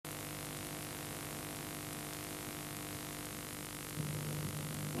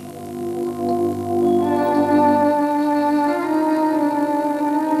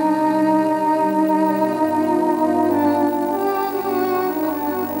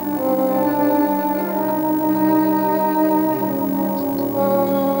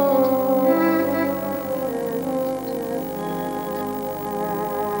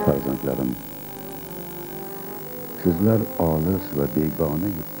Sizlar olis va begona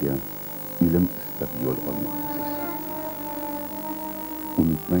yurtga ilm istab yo'l olmoqdasiz.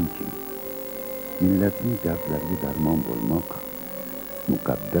 Unutmangki, millatning dardlariga darmon bo'lmoq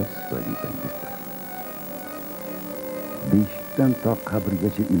muqaddas vazifangizdir. Beshikdan to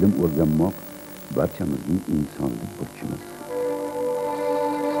qabrgacha ilm o'rganmoq barchamizning insonlik burchimiz.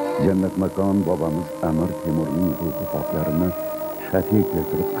 Jannat makon bobamiz Amir Temurning ruhi poklarini shafiy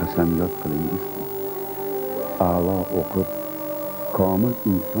keltirib qasamyod qilingizki, a'lo o'qib, komil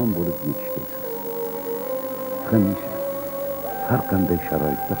inson bo'lib yetishgaysiz. Hamisha, har qanday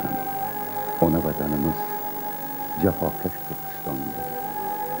sharoitda ham ona vatanimiz, jafokash Turkistonga,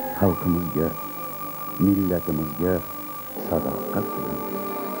 xalqimizga, millatimizga sadoqat bilan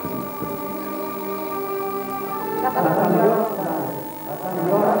xizmat qilasiz.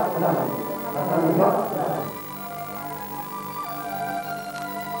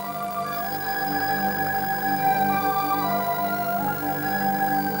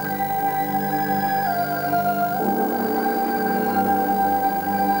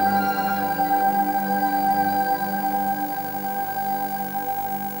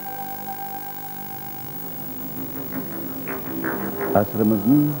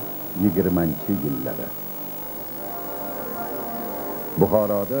 Asrimizning 20-yillari.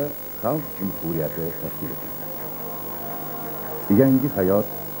 Buxoroda Xalq Jumhuriyati tashkil etildi. Yangi hayot,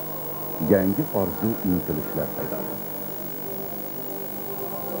 yangi orzu intilishlar paydo bo'ldi.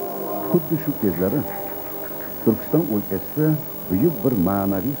 Xuddi shu kezlari Turkiston o'lkasida buyuk bir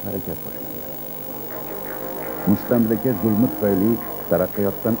ma'naviy harakat boshlandi. Mustamlaka zulmi tufayli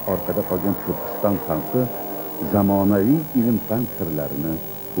taraqqiyotdan orqada qolgan Turkiston xalqi zamonaviy ilm-fan sirlarini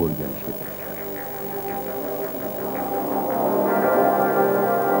o'rganishga kirishdi.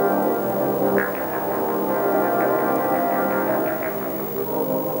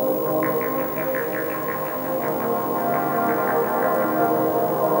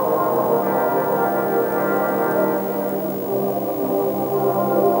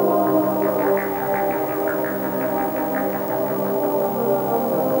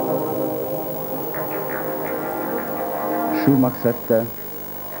 Shu maqsadda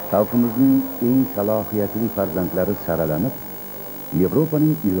xalqimizning eng salohiyatli farzandlari saralanib,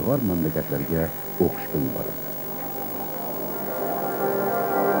 Yevropaning ilg'or mamlakatlariga o'qishga yuborildi.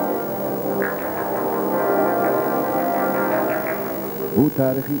 Bu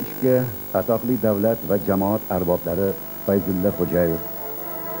tarixiy ishga atoqli davlat va jamoat arboblari Fayzulla Xo'jayev,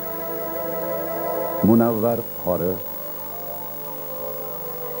 Munavvar qori,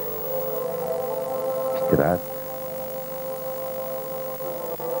 Tirik,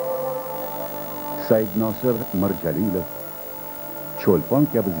 Said Nosir Mirjalilov, Cho'lpon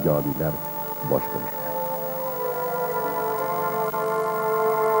kabi ziyolilar bosh bo'lishdi.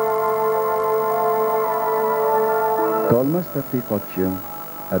 Tolmas tadqiqotchi,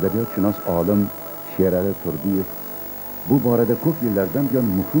 adabiyotshunos olim Sherali Turdiyev bu borada ko'p yillardan buyon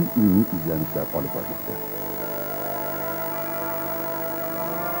muhim ilmiy izlanishlar olib bormoqda.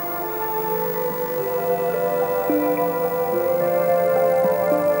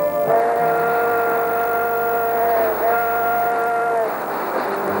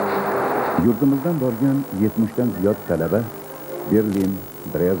 Yurtimizdan borgan 70 dan ziyod talaba Berlin,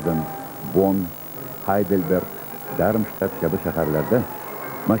 Dresden, Bonn, Heidelberg, Darmstadt kabi shaharlarda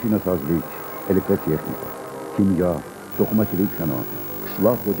mashinasozlik, elektrotexnika, kimyo, to'qimachilik sanoati,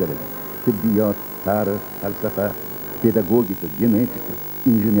 qishloq xo'jaligi, tibbiyot, tarix, falsafa, pedagogika, genetika,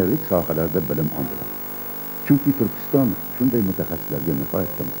 injenerlik sohalarida bilim oldilar. Chunki Turkiston shunday mutaxassislarga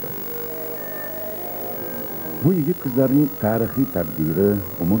nihoyatda muhtoj. Bu yigit qizlarning tarixiy taqdiri,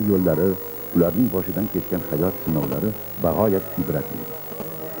 umr yo'llari, ularning boshidan kechgan hayot sinovlari bag'oyat ibratli.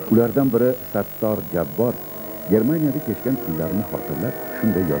 Ulardan biri Sattor Jabbor Germaniyada kechgan kunlarini xotirlab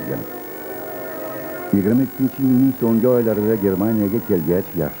shunday yozgan. 22-yilning so'nggi oylarida Germaniyaga kelgach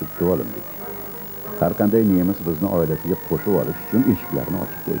yaxshi kutib olindik. Har qanday nemis bizni oilasiga qo'shib olish uchun eshiklarni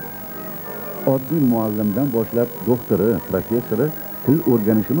ochib qo'ydi. Oddiy muallimdan boshlab doktori, professori til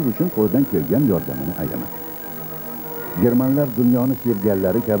o'rganishimiz uchun qo'ldan kelgan yordamini ayamadi. Germanlar dunyoni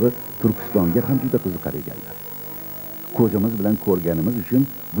sevganlari kabi Turkistonga ham juda qiziqar ekanlar. Ko'zimiz bilan ko'rganimiz uchun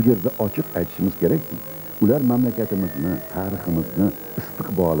bu yerda ochiq aytishimiz kerakki, ular mamlakatimizni, tariximizni,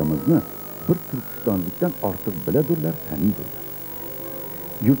 istiqbolimizni bir Turkistonlikdan ortiq biladurlar, taniydirlar.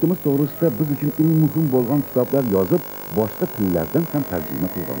 Yurtimiz to'g'risida biz uchun eng muhim bo'lgan kitoblar yozib, boshqa tillardan ham tarjima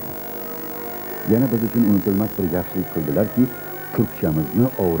qilganlar. Yana biz uchun unutilmas bir yaxshilik qildilarki, turkchamizni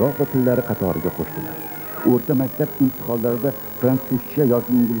Yevropa tillari qatoriga qo'shdilar. O'rta maktab imtihonlarida fransuzcha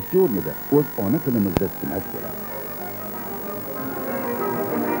yoki inglizcha o'rnida o'z ona tilimizda sinab keladi.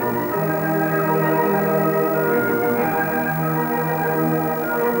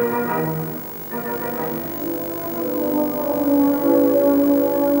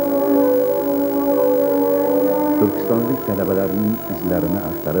 talabalarning izlarini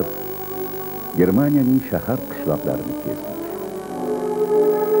axtarib, Germaniyaning shahar qishloqlarini kezdik.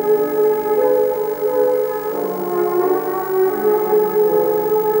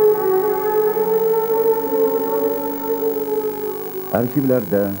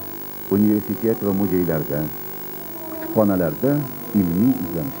 Arxivlarda, universitet va muzeylarda, kutubxonalarda ilmiy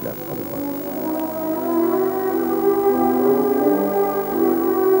izlanishlar olib bordik.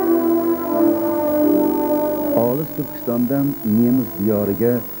 Olis Turkistondan nemis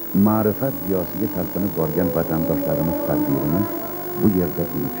diyoriga, ma'rifat diyosiga talpinib borgan vatandoshlarimiz taqdirini bu yerda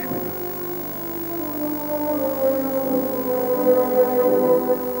unutishmagan.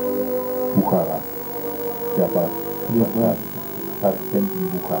 Buxoro, yashab, Buxoro.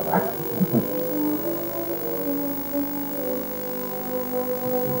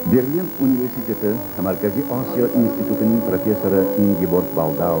 Berlin universiteti Markaziy Osiyo institutining professori Ingeborg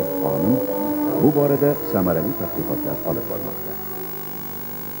Baldau xonim bu borada samarali tadqiqotlar olib bormoqda.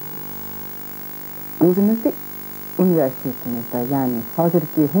 O'zimizda universitetimizda, ya'ni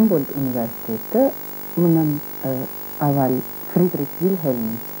hozirgi Humboldt universiteti, bundan avval Friedrich Wilhelm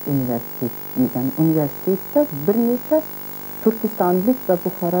universiteti degan universitetda bir necha Turkistonlik va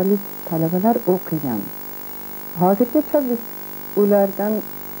Buxorolik talabalar o'qigan. Hozirgacha biz ulardan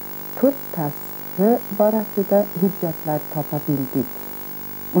 4tasi borasida hujjatlar topabildik.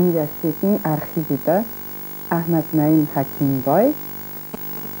 Universitetning arxivida Ahmad Naim Hakimboy,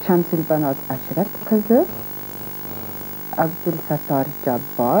 Shamsilbanot Ashrat qizi, Abdulsattor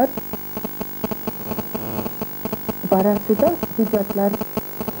Jabbor borasida hujjatlar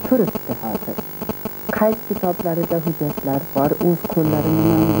turibdi hozir. Qayd kitoblarida hujjatlar bor, o'z qo'llari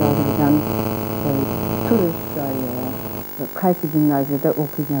bilan yozilgan turish joyi, qaysi gimnaziyada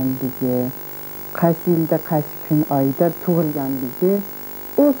o'qiganligi, qaysi yilda, qaysi kun oyda tug'ilganligi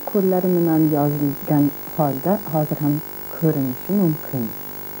o'z qo'llari bilan yozilgan holda hozir ham ko'rinishi mumkin.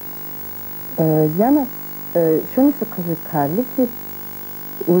 Yana shunisi qiziqarliki,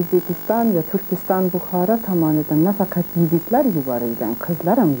 O'zbekiston va Turkiston Buxoro tomonidan nafaqat yigitlar yuborilgan,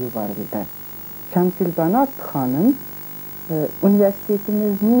 qizlar ham yuborildi. Shamsilbanot xonim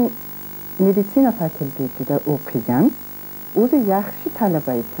universitetimizning meditsina fakultetida o'qigan. O'zi yaxshi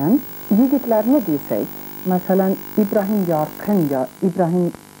talaba ekan. Yigitlarni desak, masalan, Ibrohim Yorqin yo Ibrohim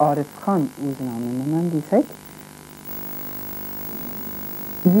Orifxon o'z nomini bilan desak,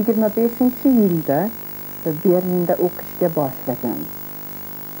 25-yilda Berlinda o'qishga boshlagan.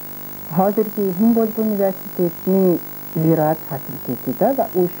 Hozirgi Humboldt universitetining ziraat fakultetida va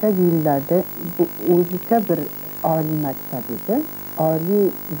o'sha yillarda o'zicha bir oliy maktab edi. Oliy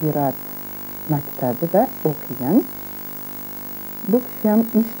ziraat maktabida o'qigan. Bu kishi ham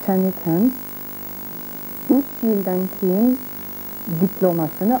ishchan ekan. 3 yildan keyin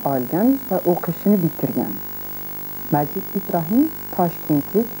diplomasini olgan va o'qishini bitirgan. Majid Ibrohim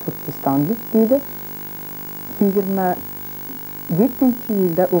Toshkentlik, Turkistonlik deydi.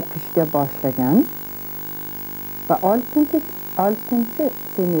 27-yilda o'qishga boshlagan va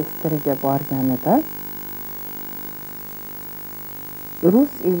 6-semestriga borganida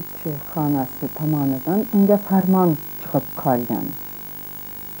Rus elchixonasi tomonidan unga farmon chiqib qolgan.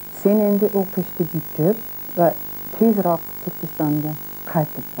 Sen endi o'qishni bitir va tezroq Turkistonga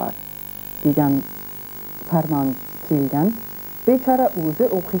qaytib bor degan farmon kelgan. Bechora o'zi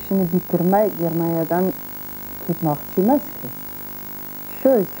o'qishini bitirmay Germaniyadan ketmoqchi emas-ku. Shu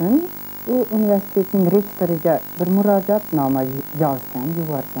uchun u universitetning rektoriga bir murojaatnoma yozgan,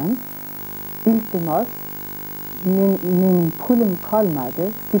 yuborgan. Iltimos, mening pulim qolmadi,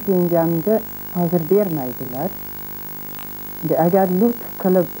 stipendiyamni hozir bermaydilar. Agar lutf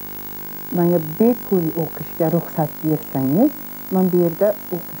qilib menga bepul o'qishga ruxsat bersangiz, men bu yerda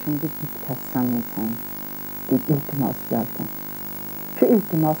o'qishimni bitkazsam ekan deb iltimos yozgan. Shu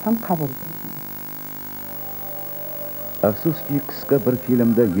iltimos ham qabul qilingan. Afsuski, qisqa bir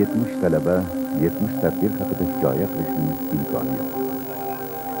filmda 70 talaba, 70 tadbir haqida hikoya qilishning imkoni yo'q.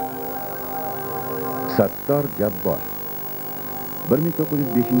 Sattor Jabbor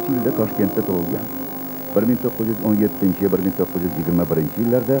 1905-yilda Toshkentda tug'ilgan.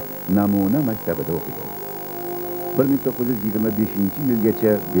 1917-1921-yillarda Namuna maktabida o'qigan.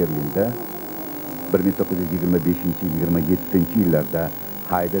 1925-yilgacha Berlinda, 1925-27-yillarda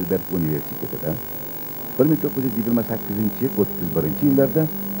Heidelberg universitetida, 1928-31-yillarda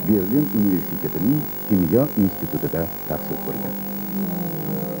Berlin universitetining kimyo institutida tahsil ko'rgan.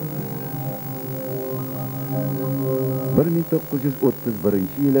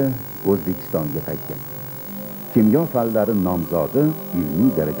 1931-yili O'zbekistonga qaytgan. Kimyo fanlari nomzodi ilmiy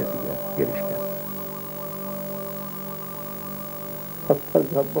darajasiga erishgan. Hatta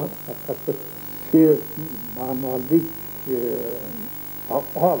Jabbor, hatta she'r, ma'nolik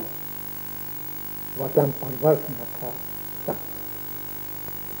faol, vatanparvar shunaqa shaxs.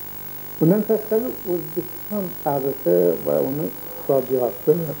 Bundan tashqari O'zbekiston tarixi va uni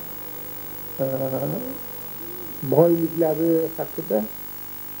iqtisodiyoti, boyliklari haqida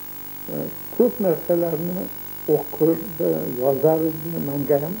ko'p narsalarni o'qirdi, yozardi,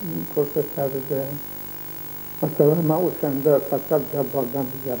 menga ham ko'rsatardi. Masalan, men o'shanda Qatag Jabbordan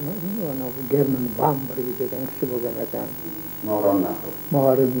bilganman, ana bu German Bambri degan kishi bo'lgan ekan.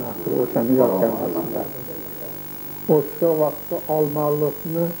 Morin Nahri o'shani yozgan ekanlar. O'sha vaqtda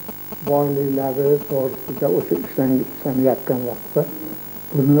Olmaliqni boyliklari to'g'risida o'sha ishlanayotgan vaqtda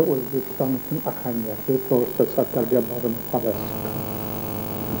buni O'zbekiston uchun ahamiyati to'g'risida Qatag Jabborni maqolasi chiqqan.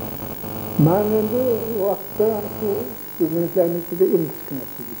 Men endi u vaqtda shu studentlarning ichida eng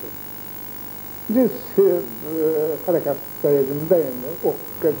kichkinasi edim. Biz harakat qilsaydim-da endi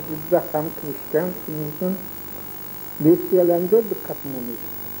o'qishga juda ham kirishgan, shuning uchun leksiyalarga diqqatimni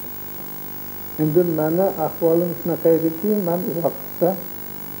eshitdim. Endi meni ahvolim shunaqa ediki, men u vaqtda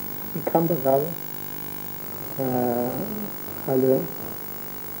kambag'al, hali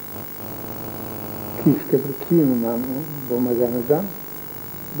kiyishga bir kiyimim ham bo'lmaganidan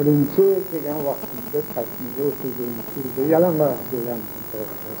birinchi kelgan vaqtimda tasmiga 31-yilda yalang'och bo'lganman.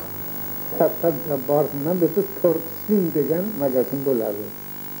 Qatag Jabbordan bitta Turkistonlik degan magazin bo'ladi.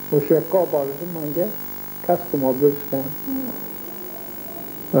 O'sha yoqqa olib borib menga kostyum olib berishgan.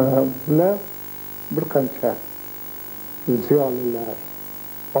 Bular bir qancha ziyolilar,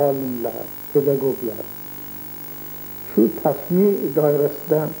 olimlar, pedagoglar shu tasmiy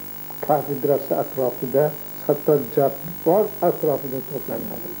doirasida kafedrasi atrofida, Qatag Jabbor atrofida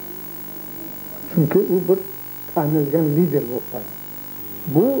to'planadi. Chunki u bir tanilgan lider bo'lib qoldi.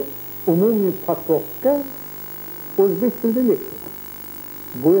 Bu umumiy potokka o'zbek tilida leksiya.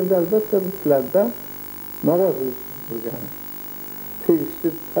 Bu endi albatta ruslarda norozilik bo'lgan. Tegishli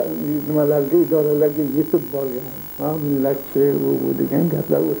nimalarga, idoralarga yetib borgan. Millatchi u degan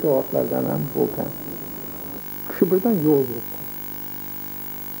gaplar o'sha vaqtlardan ham bo'lgan. Kishi birdan yo'q bo'lib qoldi.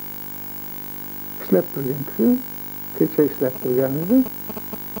 Ishlab turgan kishi, kecha ishlab turgan edi,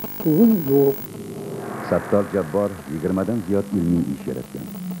 bugun yo'q. Qatag Jabbor 20 dan ziyod ilmiy ish yaratgan.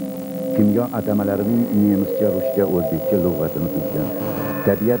 Kimyo atamalarining nemischa, ruscha, o'zbekcha lug'atini tuzgan.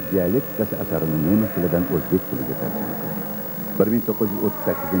 Tabiat dialektikasi asarini nemis tilidan o'zbek tiliga tarjima qilgan.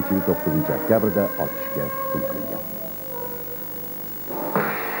 1938-yil 9-oktyabrda otishga hukm qilingan.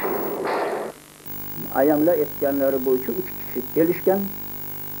 Ayamlar aytganlari bo'yicha 3 kishi kelishgan.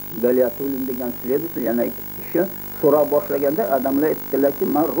 Galiatulin degan следователь yana 2 kishi so'ra boshlaganda odamlar aytdilarki,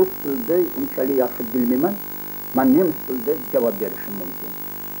 men rus tilida unchalik yaxshi bilmayman, men nemis tilida javob berishim mumkin.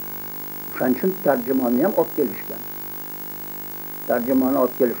 Shuning uchun tarjimonni ham olib kelishgan. Tarjimonni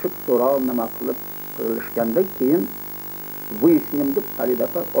olib kelishib, so'roq nima qilib qilishganda, keyin bu ismim deb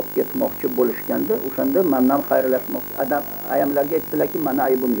xalidafa olib ketmoqchi bo'lishganda, o'shanda mendan xayrlashmoqchi. Adam ayamlarga aytdilarki, meni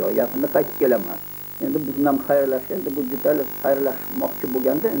aybim yo'q, yaqinda qaytib kelaman. Endi biz ham xayrlashib, endi bu juda xayrlashmoqchi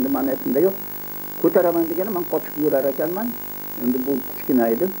bo'lganda, endi meni esimda yo'q. Ko'taraman degani men qochib yurar ekanman. Endi bu kichkina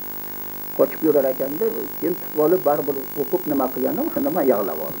edi. Qochib yurar ekanda, keyin tutib olib baribir o'qib nima qilganda, o'shanda men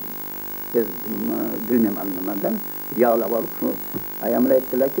yig'lab oldim. Siz bilmayman nimadan yig'lab olib, shu ayamlar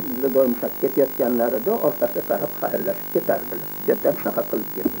aytdilarki, bizda doim shaq ketayotganlarida orqasiga qarab xayrlashib ketardilar. Jabdan shunaqa qilib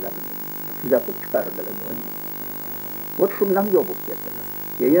ketdilar. Kuzatib chiqardilar doim. O'sha shundan yo'q bo'lib ketdilar.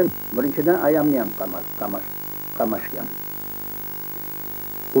 Keyin birinchidan ayamni ham qamashgan.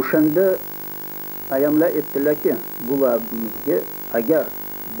 O'shanda ayamlar aytdilarki, buvamizga agar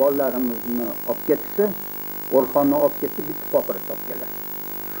bolalarimizni olib ketsa, O'rxonni olib ketib bitta papir olib keladi.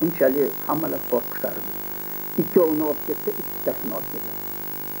 Shunchalik hammalar qo'rqishardi. Ikkovini olib ketsa, ikkitasini olib keladi.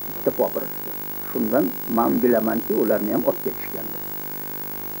 Ikkita papir. Shundan men bilamanki, ularni ham olib ketishgandi.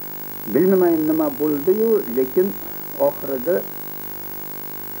 Bilmayman nima bo'ldi-yu, lekin oxirida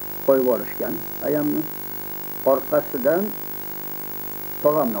qo'yib yuborishgan ayamni. Orqasidan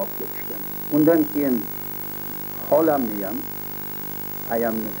tog'amni olib ketishgan. Undan keyin xolamni ham,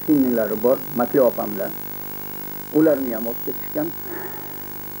 ayamni singlari bor, Makli opamlar, ularni ham olib ketishgan.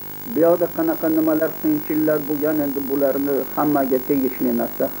 Bu yoqda qanaqa nimalar qiyinchiliklar bo'lgan, endi bularni hammaga tegishli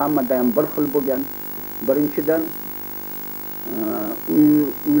narsa, hammada ham bir xil bo'lgan. Birinchidan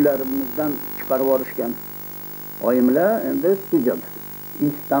uylarimizdan chiqarib yuborishgan. Oyimlar endi student,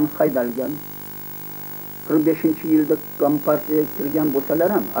 institutdan haydalgan. 45-yilda kompartiyaga kirgan bo'lsalar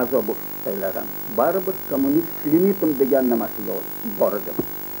ham, a'zo bo'lsalar ham, baribir kommunist limitim degan nimasi bor edi.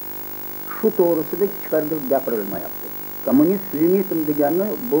 Shu to'g'risida hech qanday gapirilmayapti. Kommunist limitim degani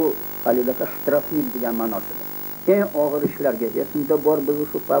bu halidagi shtrafnik degan ma'nosida. Eng og'ir ishlarga, esimda bor, biz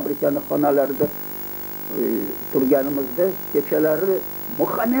shu fabrikani xonalarida turganimizda kechalari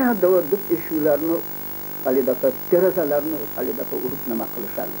Muhammad deb eshiklarni halidaqa derazalarni halidaqa urib nima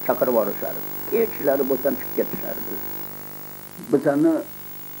qilishardi, chaqirib yuborishardi. Kechalari bo'lsa chiqib ketishardi. Bizani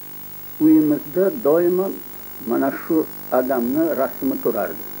uyimizda doimo mana shu odamni rasmi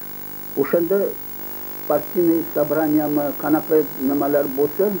turardi. O'shanda partiyniy собранияmi qanaqa nimalar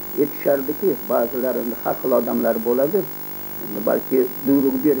bo'lsa aytishardiki, ba'zilar endi har xil odamlar bo'ladi. Endi balki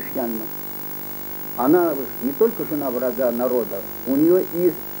buyruq berishganmi. Она не только жена врага народа, у нее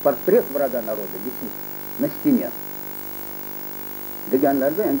и портрет врага народа висит на стене.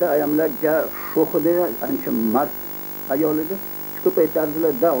 Deganlarda endi ayamlar ja sho'xida ancha mard ayol edi. Chiqib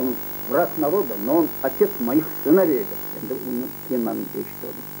aytardilar, da он враг народа, но он отец моих сыновей. Endi uni keyin men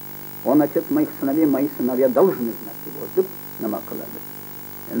eshitdim. Он отец моих сыновей, мои сыновья должны знать его. Deb nima qiladi.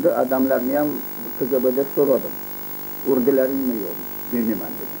 Endi odamlarni ham KGBda so'radim. Urdilaringmi yo'qmi?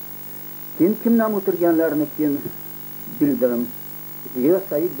 Bilmayman dedim. Keyin kimdan o'tirganlarini keyin bildim. Ziyo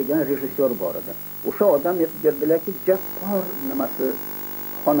Said degan rejissyor bor edi. O'sha odam aytib berdilarki, jaspor nimasi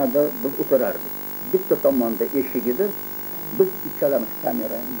xonada biz o'tirardik. Bitta tomonda eshik edi. Biz uchalamiz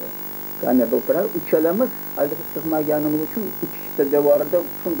kamerada o'tirar, uchalamiz aldagi sig'maganimiz uchun ikkita devorida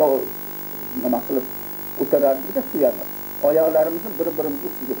shunday nima qilib o'tirardik-da suyanib. Oyoqlarimizni bir-birimiz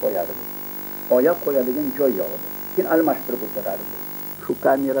ustiga qo'yardik. Oyoq qo'yadigan joy yo'q edi. Keyin almashtirib o'tirardik. Shu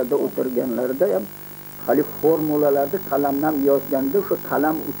kamerada o'tirganlarda ham hali formulalarni qalamdan yozganda o'sha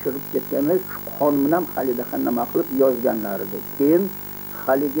qalam uchirib ketganda shu qonun ham halidaqa nima qilib yozganlar edi. Keyin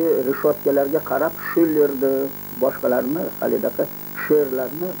haligi rishotkalarga qarab Schillerni boshqalarni halidaqa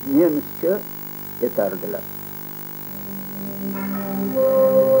she'rlarni nemischa aytardilar.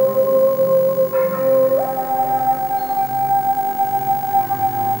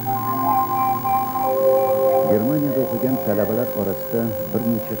 Germaniyada o'qigan talabalar orasida bir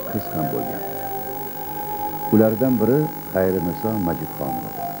necha qiz ham bo'lgan. Ulardan biri Xayriniso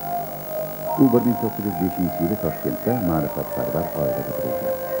Majidxonova. U 1905-yili Toshkentda ma'rifatparvar oilada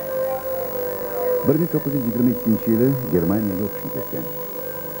tug'ilgan. 1922-yili Germaniyaga o'qishga ketgan.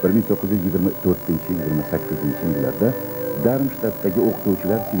 1924-28-yillarda Darmstadtdagi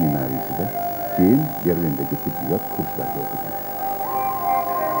o'qituvchilar seminariyasida, keyin Berlindagi tibbiyot kurslarida o'qigan.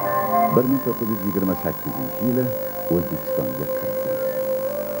 1928-yili O'zbekistonga qaytgan.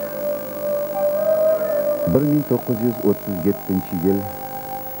 1937-yil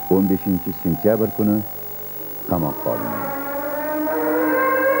 15-sentyabr kuni qamoqqa olingan.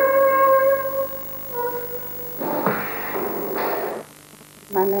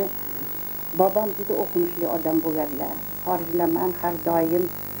 Mani bobom juda o'qimishli odam bo'lganlar. Xorijlar bilan har doim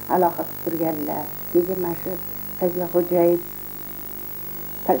aloqa qilib turganlar. Keyin mana shu Fazla Xo'jayev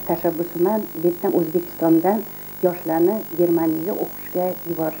tashabbusi bilan betdan O'zbekistondan yoshlarni Germaniyaga o'qishga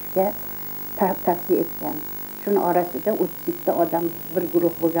yuborishga tavsiya etgan. Shuni orasida 32 ta odam bir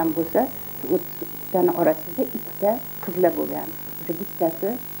guruh bo'lgan bo'lsa, 32 taning orasida 2 ta qizlar bo'lgan. O'sha bittasi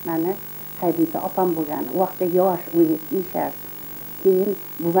mani Habiba opam bo'lgan. U vaqtda yosh 17 yashar. Keyin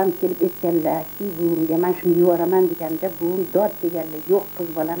buvam kelib aytganlar-ki, buvimga men shuni yuboraman deganda, buvim dod deganlar, yo'q qiz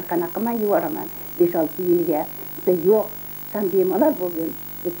bolani qanaqa men yuboraman 5-6 yilga. Yo'q, sen bemalol bo'lgin.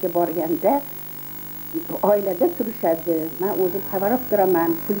 Betga borganda oilada turishadi. Men o'zim xabar olib turaman,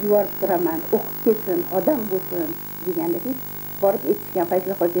 pul yuborib turaman, o'qib ketsin, odam bo'lsin deganda borib aytishgan.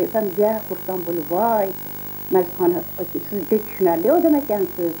 Fazla Xo'jayev ham ja xursand bo'lib, voy, Mazxona, siz juda tushunarli odam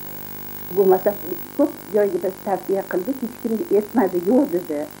ekansiz. Bo'lmasa ko'p joyga biz tavsiya qildik, hech kim aytmadi, yo'q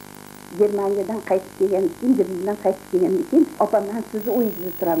dedi. Germaniyadan qaytib kelgandan keyin, Berlindan qaytib kelgandan keyin opam men sizni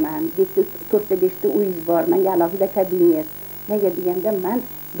uyingizda turaman. Bitta 4-5 ta uyingiz bor, menga alohida kabinet. Nega deganda men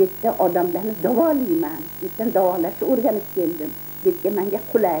bitta odamlarni davolayman. Bitta davolashni o'rganib keldim. Bitta menga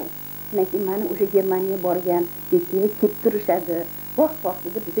qulay. Chunki meni o'sha Germaniyaga borgan bitta kelib turishadi.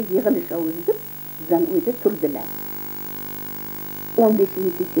 Vaqt-vaqtida bizni yig'ilishovuzdi. Bizdan uyda turdilar.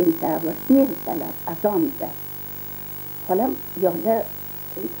 15-sentabr ertalab azonda xolam yo'lda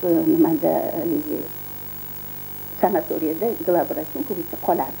nimada sanatoriyada laboratoriya ko'rishga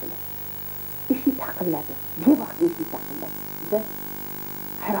qolardilar. Eshik taqilladi. Bevaqt eshik taqilladi. Biz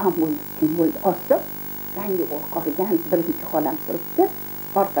hayron bo'ldik. Kim bo'ldi? Osta rangi oqargan birinchi xolam turibdi.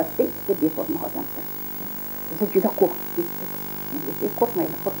 Orqasida 2 ta beforma odam turibdi. Biz juda qo'rqib ketdik.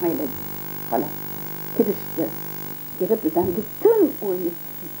 Qo'rqmaylar. Xolam kirishdi. Kelib bizdan butun o'yinni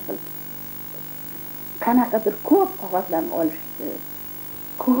qildi. Qanaqadir ko'p qog'ozlarni olishdi.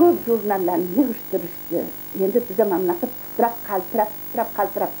 Ko'p jurnallarni yig'ishtirishdi. Endi biz ham mamlakat titrab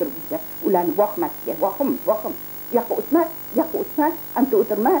qaltirab turibdi. Ularni vohmasga, vohim. Yoqqa o'tma, anta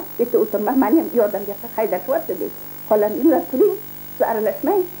o'tirma, bitta o'tirma, meni ham yordam bersa haydashyapti deydi. Xolam, "Ular turing, siz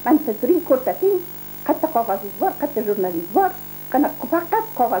aralashmang, men turing, ko'rsating." qayerda qog'ozingiz bor, qayerda jurnalingiz bor, faqat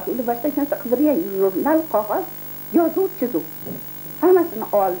qog'oz, uni boshqa hech narsa qidirgan, jurnal, qog'oz, yozuv, chizuv. Hammasini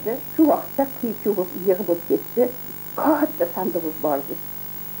oldi, shu vaqtda qiy-chuv yig'ib bo'lib ketdi. Katta sanduq bor edi.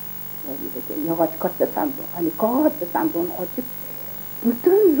 Yog'och katta sanduq, katta sanduqni ochib,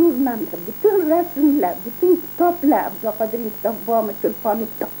 butun jurnallar, butun rasmlar, butun kitoblar, Abduqodirning kitobi bormi, Cho'lponning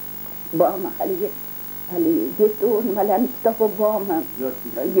kitobi bormi, haligi getto nimalarni kitobi bormi?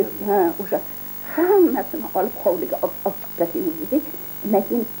 O'sha hammasini olib hovliga olib chiqib ketdik.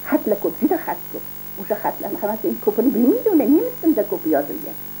 Lekin xatlar ko'p, juda xat ko'p. O'sha xatlarni hammasining ko'pini bilmaydi, ular nemis tilida ko'p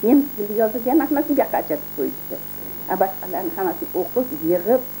yozilgan. Nemis tilida yozilgan hammasiga qachab qo'yishdi. Boshqalarni hammasini o'qib,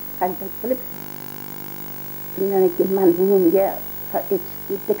 yig'ib, qancha qilib, undan keyin men buvimga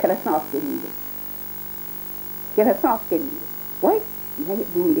aytishdi, kirasini olib keling dedi. Kirasini olib keling dedi. Voy, nega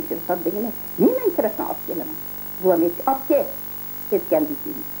buvimga kirasini degani, men kirasini olib kelaman. Buvim aytdi, olib kel, aytgandek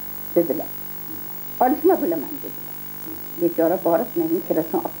dedilar. Olishma bilaman dedilar. Bechora borib, men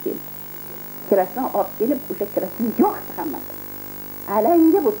kirasini olib keldi. Kirasini olib kelib, o'sha kirasini yoqdi hammasi.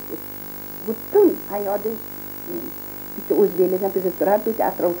 Alanga bo'lib ketdi. Butun ayolning bitta o'zbeklardan bizni turardi, o'sha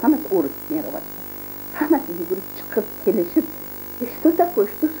atrof hammasi o'ris merovatda. Hammasi yugurib chiqib kelishib, что такое,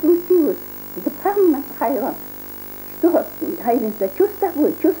 что случилось? Да hammasi hayron. Что, Hayrinsa, что с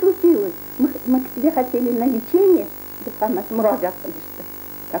тобой, что случилось? Мы к тебе хотели на лечение. Да hammasi murojaat qilishdi.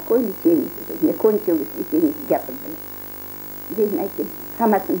 Какое лечение? Не кончилось лечение, gapirdi. Degan ekan,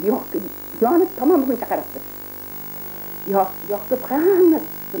 hammasini yoqib, yonib tamom bo'yicha qarab turdi. Yoqib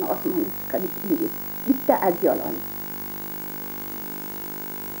hammasini osmonga chiqarib indi. Bitta adyol oldi.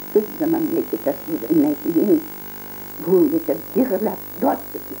 Biz mamlakatimizda undan keyin buvimgacha yig'lab dod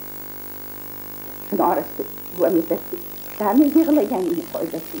ketdi. Shuni orasida buvim aytdi, "Sani yig'laganingni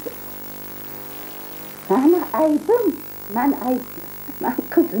foydasiga. Sani aybim, men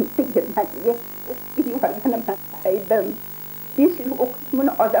qizimni Germaniyaga o'qib yuborganim aybim. 5 yil o'qib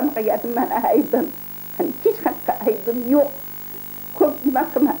buni odam qilganim men aybim. Hech qanaqa aybim yo'q. Ko'p nima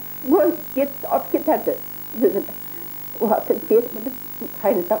qilma. Bo'l, ketdi, olib ketadi." dedilar. Vaqtin ketmadi.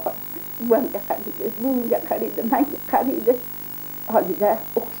 Hayrinsa buvimga qaraydi, menga qaraydi. Oldida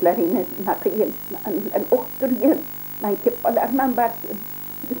o'qishlaringni nima qiyin, men o'qib turgin, men kelib qolarman balki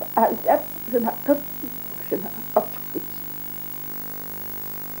deb aldab, shunaqa shuni olib chiqib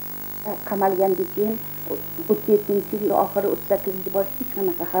qamalgandan keyin 37-yil oxiri 38-yil boshi hech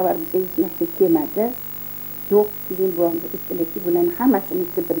qanaqa xabar bizga hech narsa kelmadi. Yo'q, keyin buvimga aytdilarki, bularni hammasini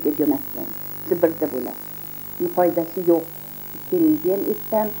Sibirga jo'natgan. Sibirda bular. Foydasi yo'q. Keyin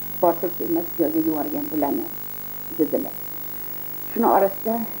aytgan, borsa kelmas joyga yuborgan bularni dedilar. Shuni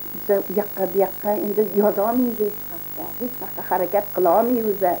orasida biz u yoqqa bu yoqqa endi yoza olmaymiz hech qanaqa harakat qila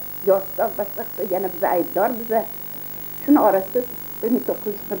olmaymiz. Yozsa boshqa qilsa yana biz aybdor biz. Shuni orasida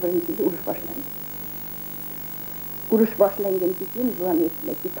 1941-yilda urush boshlandi. Urush boshlangandan keyin bu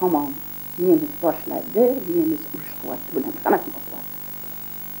aytdilarki, tamom, nemis boshladi, nemis urush qilyapti bularni hammasini otyapti.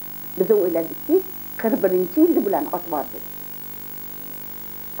 Biz o'yladikki, 41-yilda bularni otyapti.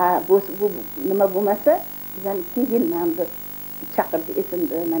 Bu nima bo'lmasa, bizdan keyin mana chaqirdi,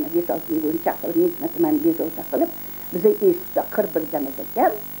 esimda mana 5-6 yil bo'yin chaqirib, nechta meni bezovta qilib, biza eshitsa 41dan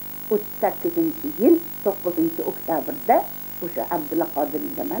ekan, 38-yil 9-oktyabrda o'sha Abdulla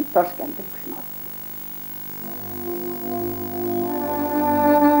Qodiriyda men Toshkentda bu kishini otdim.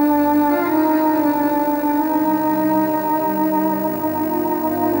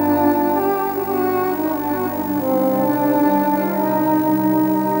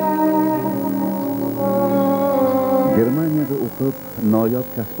 Germaniyada o'qib, noyob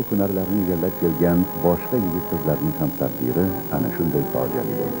kasb hunarlarini egallab kelgan boshqa yigit qizlarning ham taqdiri ana shunday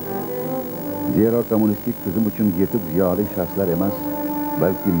fojiali bo'ldi. Zero kommunistik tuzum uchun yetib ziyoli shaxslar emas,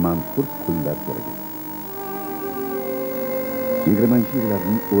 balki manqurt qullar kerak edi.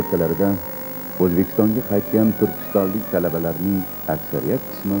 20-yillarning o'rtalarida O'zbekistonga qaytgan Turkistonlik talabalarning aksariyat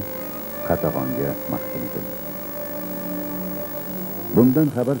qismi Qatag'onga mahkum etildi. Bundan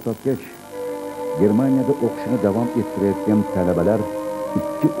xabar topgach, Germaniyada o'qishini davom ettirayotgan talabalar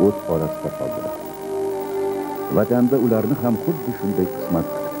ikki o't orasida qoldilar. Vatanda ularni ham xuddi shunday qismat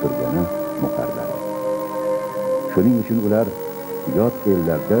kutib turgani muqarrar. Shuning uchun ular yot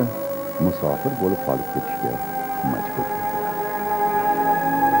ellarda musofir bo'lib qolib ketishga majbur bo'ldilar.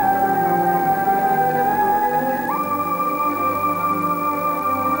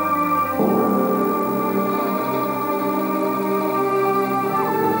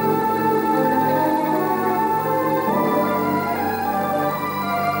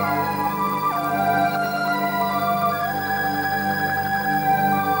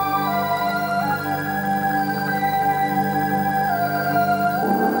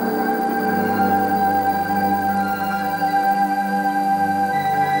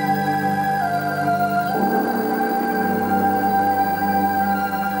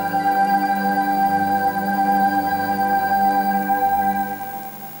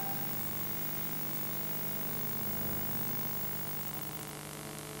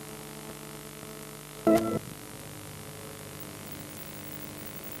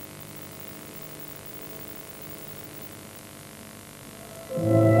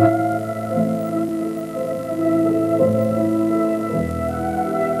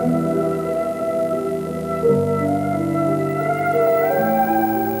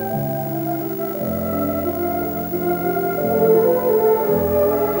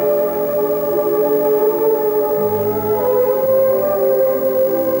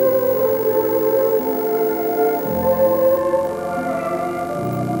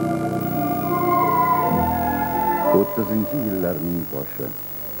 Yillarning boshi.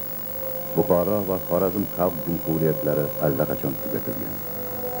 Buxoro va Xorazm Xalq Jumhuriyatlari allaqachon tugatilgan.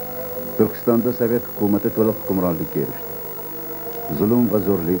 Turkistonda Sovet hukumati to'liq hukmronlikka erishdi. Zulm va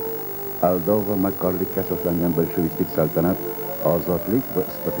zo'rlik, aldov va makkorlikka asoslangan bolshevistik saltanat ozodlik va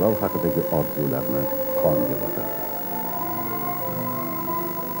istiqlol haqidagi orzularni qonga botirdi.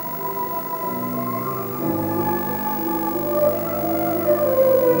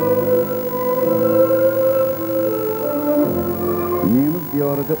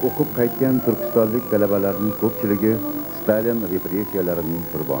 Diyorida o'qib qaytgan turkistonlik talabalarning ko'pchiligi Stalin repressiyalarining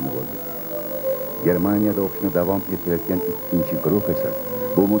qurboni bo'ldi. Germaniyada o'qishni davom ettirayotgan ikkinchi guruh esa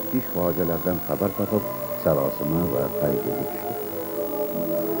bu mudhish fojialardan xabar topib, sarosima va qayg'uga tushdi.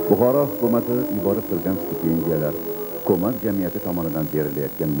 Buxoro hukumati yuborib turgan stipendiyalar, hukumat jamiyati tomonidan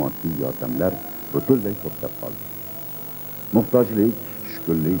berilayotgan moddiy yordamlar butunlay to'xtab qoldi. Muhtojlik,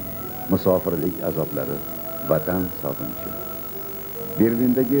 tushkunlik, musofirlik azoblari, vatan sog'inchi.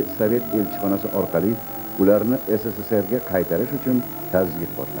 Berlindagi Sovet elchixonasi orqali ularni SSSRga qaytarish uchun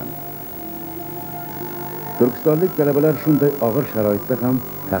tazyiq boshlandi. Turkistonlik talabalar shunday og'ir sharoitda ham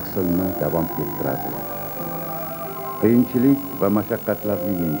tahsilni davom ettiradilar. Qiyinchilik va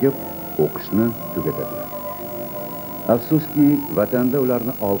mashaqqatlarni yengib, o'qishni tugatadilar. Afsuski, vatanda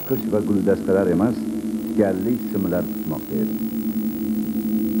ularni olqish va guldastalar emas, tikanli simlar kutmoqda edi.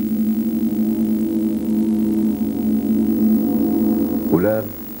 Ular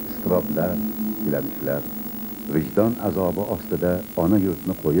iztiroblar, tilanishlar, vijdon azobi ostida ona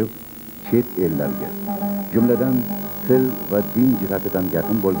yurtni qo'yib, chet ellarga, jumladan til va din jihatidan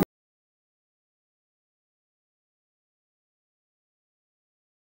yaqin bo'lgan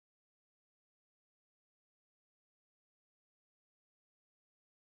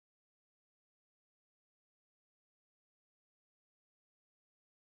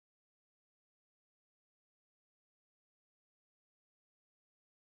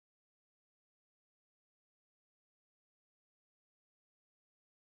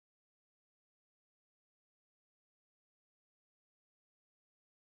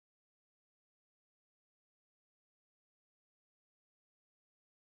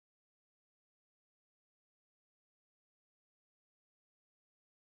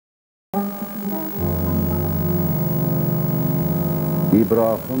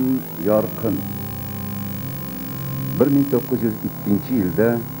İbrahim Yorqin 1902-yilda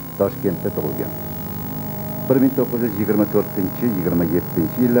Toshkentda tug'ilgan.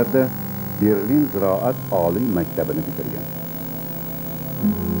 1924-27-yillarda Berlin ziroat oliy maktabini bitirgan.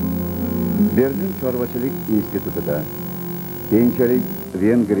 Berlin chorvachilik institutida, keyinchalik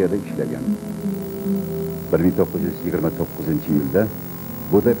Vengriyada ishlagan. 1929-yilda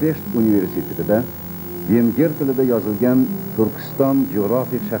Budapesht universitetida Venger tilida yozilgan Turkiston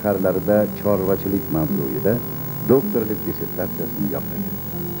geografik shaharlarida chorvachilik mavzuida doktorlik dissertatsiyasini yoqlagan.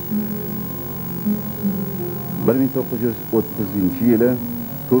 1930-yili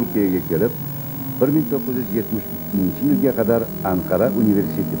Turkiyaga kelib, 1972-yilga qadar Anqara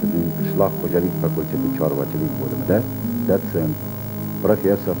universitetining qishloq xo'jalik fakulteti chorvachilik bo'limida dotsent,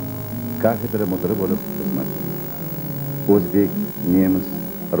 professor, kafedra mudiri bo'lib xizmat qilgan. O'zbek, nemis,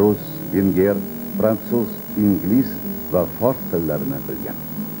 rus, venger, fransuz, ingliz va fors tillarini bilgan.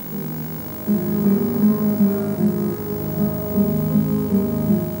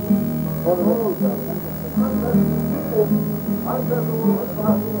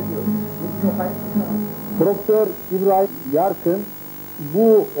 Profesör İbrahim Yorqin bu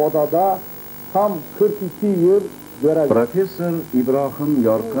odada tam 42 yıl görev. Professor İbrahim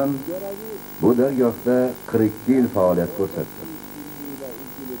Yorqin bu dargohda 42 yil faoliyat ko'rsatdi.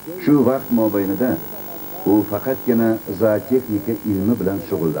 Shu vaqt mobaynida u faqatgina zootexnika ilmi bilan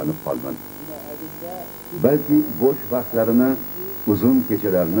shug'ullanib qolmadi. Balki bo'sh vaqtlarini, uzun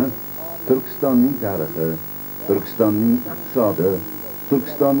kechalarni Turkistonning tarixi, Turkistonning iqtisodi,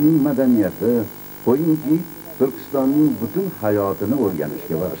 Turkistonning madaniyati, qo'yingki, Turkistonning butun hayotini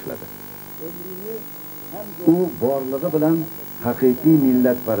o'rganishga bag'ishladi. U borlig'i bilan haqiqiy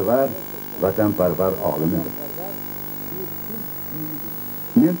millatparvar, vatanparvar olim edi.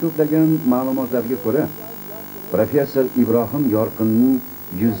 Men to'plagan ma'lumotlarga ko'ra, professor İbrahim Yorqinning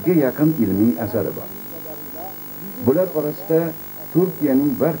 100 ga yaqin ilmiy asari bor. Bular orasida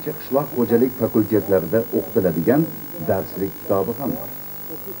Turkiyaning barcha qishloq xo'jalik fakultetlarida o'qitiladigan darslik kitobi ham bor.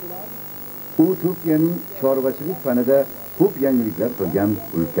 U Turkiyaning chorvachilik fanida ko'p yangiliklar qilgan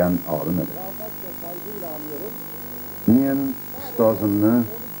ulkan olim edi. Men ustozimni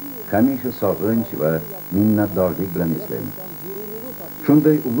hamisha sog'inch va minnatdorlik bilan eslayman.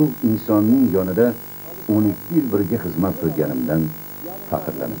 Shunday ulug' insonning yonida 12 yil birga xizmat qilganimdan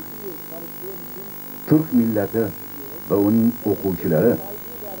faxrlanaman. Turk millati va uning o'quvchilari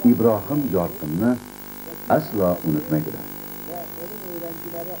Ibrohim Yorqinni aslo unutmaydilar.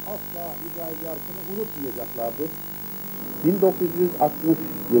 Öğrencileri asla İbrahim Yarkın'ı unutmayacaklardır. 1960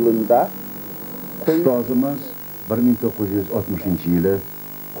 yılında Ustozimiz 1960-yili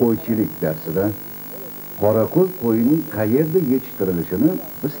qo'ychilik darsida qorako'l qo'yining qayerda yetishtirilishini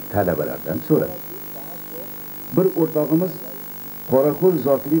biz talabalardan so'radik. Bir o'rtog'imiz qorako'l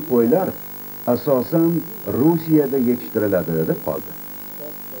zotli qo'ylar asosan Rusiyada yetishtiriladi deb qoldi.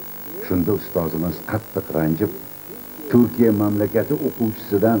 Shunda ustozimiz qattiq ranjib, Turkiya mamlakati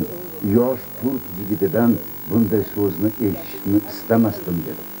o'quvchisidan, yosh turk yigitidan bunday so'zni eshitishni istamasdim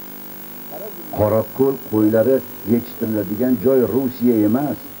dedi. Qorako'l qo'ylari yetishtiriladigan joy Rusiya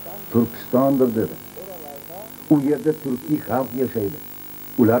emas, Turkistondir dedi. U yerda turkiy xalq yashaydi.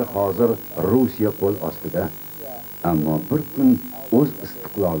 Ular hozir Rusiya qo'l ostida, ammo bir kun o'z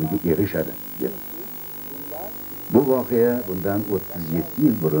istiqloliga erishadi dedi. Bu voqea bundan 37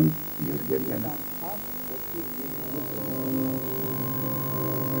 yil burun yuz bergan.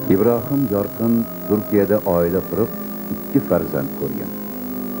 Ibrohim Yorqin Turkiyada oila qurib, 2 farzand ko'rgan.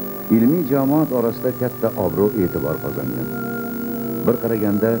 Ilmiy jamoat orasida katta obro' e'tibor qozongan. Bir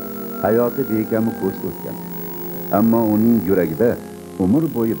qaraganda hayoti bekami ko'z o'tgan. Ammo uning yuragida umr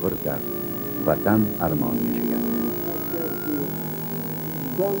bo'yi bir dard, vatan armoni yashagan.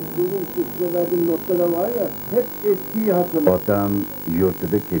 son bugün verdiğim noktada var ya, hep eskiyi hatırlar. Otam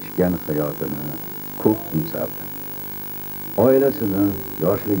yurtida kechgan hayotini ko'p umsardi. Oilasini,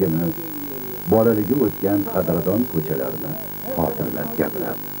 yoshligini, bolaligi o'tgan qadrdon ko'chalarni xotirlab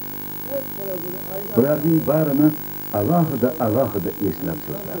gapirardi. Bularning barini alohida eslab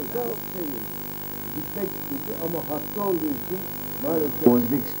so'zlardi. Gitmek istedi ama hasta olduğu için maalesef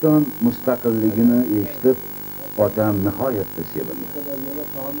O'zbekiston mustaqilligini eshitib, otam nihoyatda sevindi. yola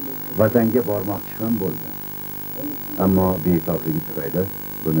tahammül etti. Vatanga bormoqchi ham bo'ldi. Ammo betofligi tufayli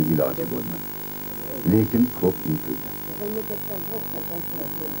buni iloji bo'lmadi. Lekin ko'p intildi.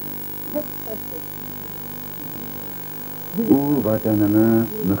 U vatanini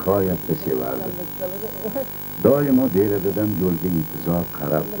nihoyatda sevardi. Doimo derazadan yo'lga intizor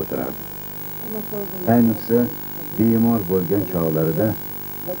qarab o'tirardi. Ayniqsa bemor bo'lgan chog'larida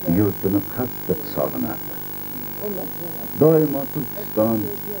yurtini qattiq sog'inardi. Doimo Turkiston,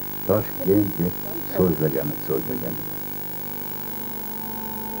 Toshkent deb so'zlagan edi.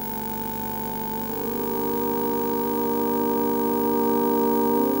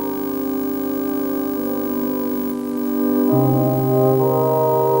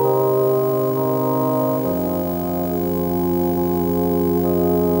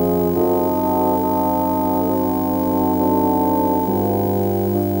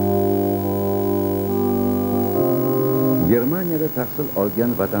 Germaniyada tahsil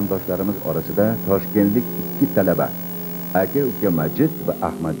olgan vatandoshlarimiz orasida toshkentlik 2 talaba, aka-uka Majid va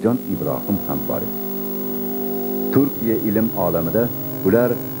Ahmadjon Ibrohim ham bor edi. Turkiya ilm olamida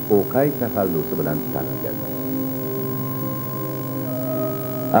ular o'qay taxallusi bilan tanilganlar.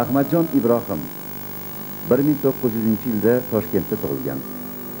 Ahmadjon Ibrohim 1900-yilda Toshkentda tug'ilgan.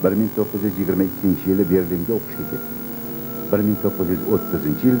 1922-yili Berlinga o'qishga ketdi.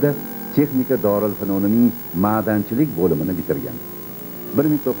 1930-yilda Texnika Dorul-Fununining ma'danchilik bo'limini bitirgan.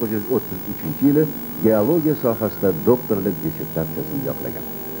 1933-yili geologiya sohasida doktorlik dissertatsiyasini yoqlagan.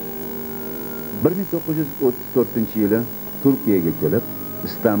 1934-yili Turkiyaga kelib,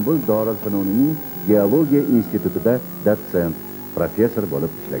 Istanbul Dorul-Fununining geologiya institutida dotsent, professor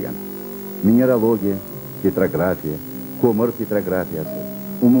bo'lib ishlagan. Mineralogiya, petrografiya, ko'mir petrografiyasi,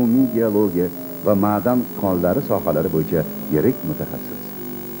 umumiy geologiya va ma'dan konlari sohalari bo'yicha yirik mutaxassis.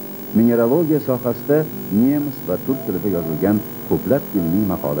 Mineralogiya sohasida nemis va turk tilida yozilgan ko'plab ilmiy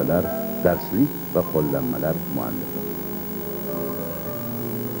maqolalar, darslik va qo'llanmalar muallifi.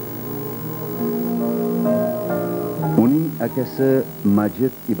 Uning akasi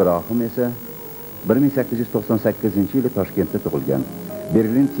Majid Ibrohim esa 1898-yili Toshkentda tug'ilgan.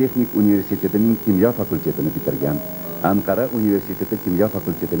 Berlin Texnik universitetining kimyo fakultetini bitirgan. Anqara universiteti kimyo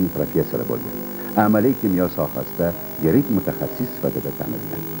fakultetining professori bo'lgan. Amaliy kimyo sohasida yirik mutaxassis sifatida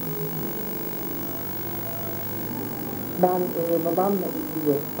tanilgan. Ben babamla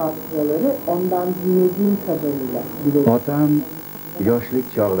ilgili hatıraları ondan dinlediğim kadarıyla biliyorum. Otam yoshlik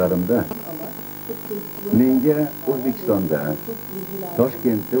chog'larimda menga O'zbekistonda,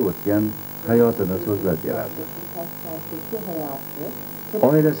 Toshkentda o'tgan hayotini so'zlab berardi.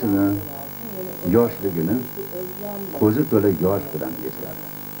 Oilasini, yoshligini ko'zi to'la yosh bilan eslardi.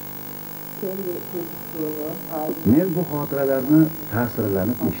 Men bu xotiralarni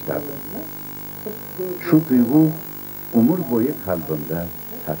ta'sirlanib eshitardim. Shu tuyg'u umr bo'yi qalbimda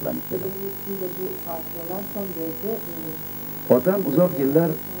saqlanib keladi. Otam uzoq yillar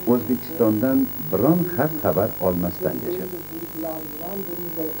O'zbekistondan biron xat xabar olmasdan yashadi.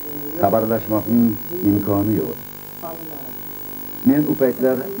 Xabarlashmoqning imkoni yo'q. Men u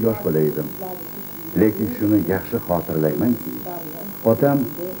paytlar yosh bola edim. Lekin shuni yaxshi xotirlaymanki, otam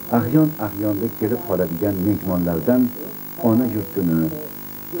ahyon-ahyonda kelib qoladigan mehmonlardan ona yurtini,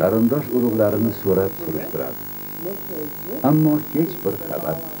 qarindosh urug'larini so'rab surishtirardi. Ammo hech bir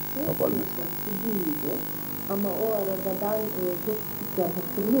xabar topolmasdi.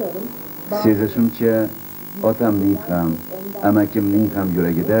 Sezishimcha, otamning ham, amakimning ham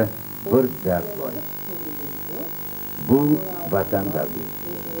yuragida bir dard bor. Bu vatan dardi.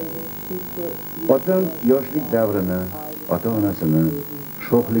 Otam yoshlik davrini, ota-onasini,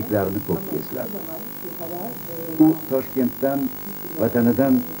 sho'xliklarini ko'p esladi. U Toshkentdan,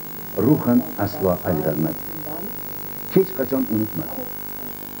 vatanidan ruhan aslo ajralmadi. Hech qachon unutmadi.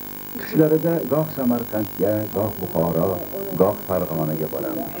 Tushlarida goh Samarqandga, goh Buxoro, goh Farg'onaga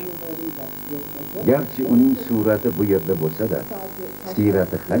boramiz. Garchi uning surati bu yerda bo'lsa-da,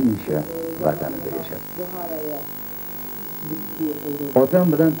 siyrati hamisha vatanida yashadi. Otam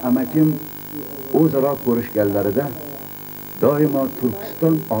bilan amakim o'zaro ko'rishganlarida doimo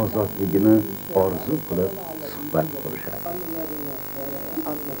Turkiston ozodligini orzu qilib suhbat qurishardi.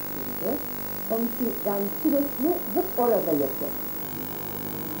 Onun için yani sürekli hep orada yaşadı.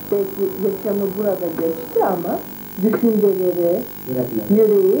 Belki yaşamı burada geçti ama düşünceleri,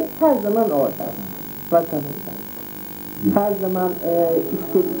 yüreği her zaman orada, vatanında. Her zaman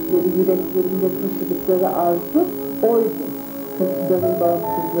istedikleri, yüreklerinde taşıdıkları arzu oydu. Türkiston'un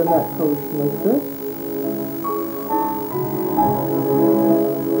bağımsızlığına kavuşması.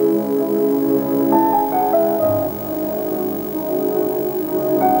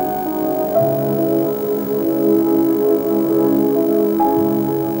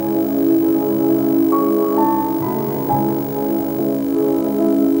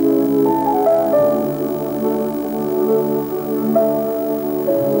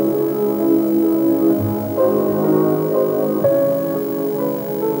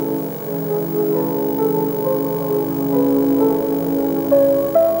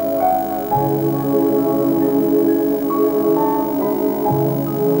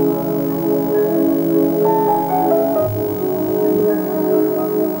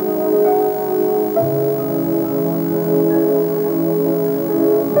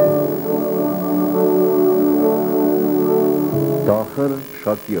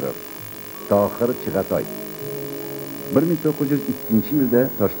 Tohir Chig'atoy 1902-yilda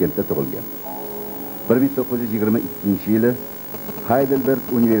Toshkentda tug'ilgan. 1922-yili Heidelberg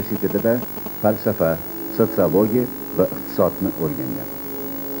universitetida falsafa, sotsiologiya va iqtisodni o'rgangan.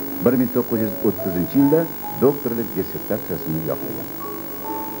 1930-yilda doktorlik dissertatsiyasini yoqlagan.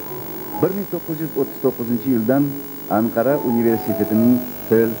 1939-yildan Anqara universitetining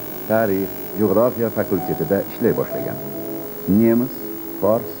til, tarix, geografiya fakultetida ishlay boshlagan. Nemis,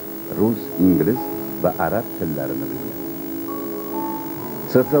 fors, rus, ingliz va arab tillarini bilgan.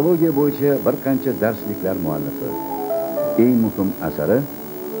 Sotsiologiya bo'yicha bir qancha darsliklar muallifi. Eng muhim asari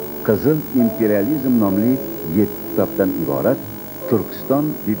Qizil imperializm nomli 7 kitobdan iborat Turkiston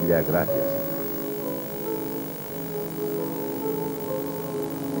bibliografiyasi.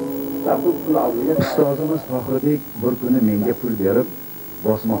 Ustozimiz Tohirbek bir kuni menga pul berib,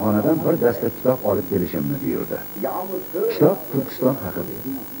 bosmaxonadan bir dasta kitob olib kelishimni buyurdi. Kitob Turkiston haqida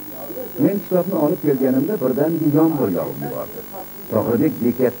edi. Men kitobni olib kelganimda birdan yomg'ir yog'ib yubordi. Tohirbek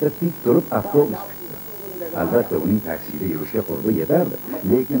bekatda tik turib avtobus kutdi. Albatta uning taksida yurishga qurbi yetardi,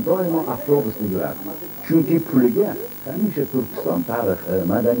 lekin doimo avtobusda yurardi. Chunki puliga hamisha Turkiston tarixi,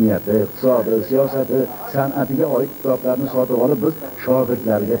 madaniyati, iqtisodi, siyosati, san'atiga oid kitoblarni sotib olib biz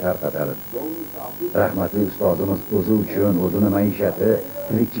shogirdlarga tarqatardi. Rahmatli ustozimiz o'zi uchun, o'zini maishati,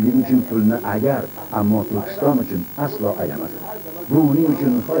 tirikchilik uchun pulni agar, ammo Turkiston uchun aslo ayamasdi. Bu uning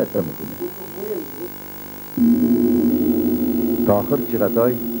uchun nihoyatda muhim. Tohir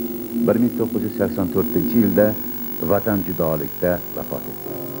Chig'atoy 1984-yilda vatan judolikda vafot etdi.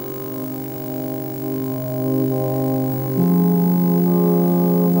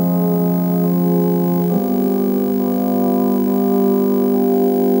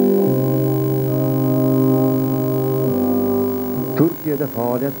 Turkiyada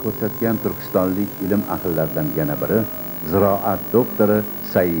faoliyat ko'rsatgan turkistonlik ilm ahllaridan yana biri ziroat doktori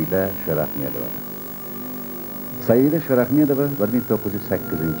Saida Sharafmedova. Saida Sharafmedova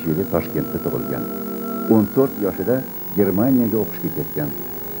 1908-yili Toshkentda tug'ilgan. 14 yoshida Germaniyaga o'qishga ketgan.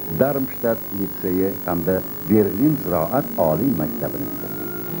 Darmstadt litseyi hamda Berlin ziroat oliy maktabini bitirgan.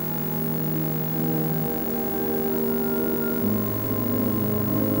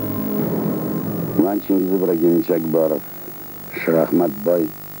 Man Chingiz Ibragimovich Akbarov Shirahmatboy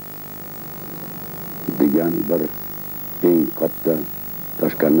degan bir eng katta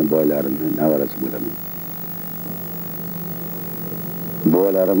Toshkentning boylarini nevarasi bo'laman.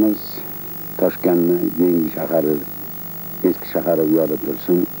 Boylarimiz Toshkentning yangi shahari, eski shahari u yoqda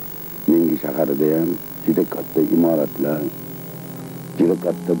tursin, yangi shaharida ham juda katta imoratlar, juda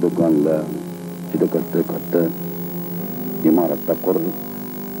katta do'konlar, juda katta imoratlar qurilib,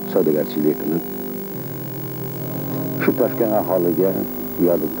 savdogarchilik qilib, shu Toshkent aholiga u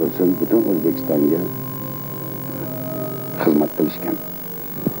yoqda tursin, butun O'zbekistonga xizmat qilishgan.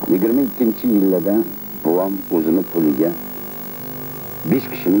 22-yillarda buvam o'zini puliga 5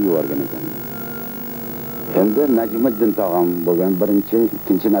 kishini yuborgan ekan. Endi Najmiddin tog'am bo'lgan, birinchi,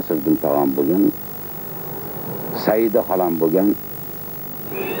 ikkinchi Nasriddin tog'am bo'lgan, Saida xolam bo'lgan,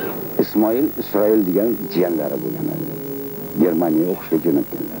 Isroil degan jiyanlari bo'lgan. Germaniyaga o'qishga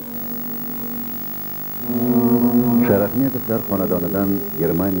jo'natganlar. Sharahmedovlar xonadonidan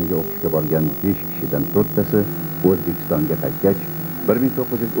Germaniyaga o'qishga borgan 5 kishidan 4tasi O'zbekistonga qaytgach,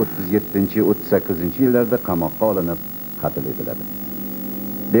 1937-38-yillarda qamoqqa olinib, qatl etiladi.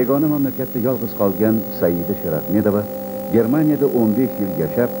 Begona mamlakatda yolg'iz qolgan Saida Sharahmedova Germaniyada 15 yil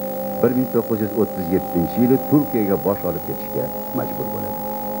yashab, 1937-yili Turkiyaga bosh olib ketishga majbur bo'ladi.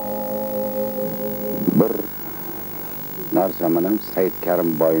 Bir narsa bilan Said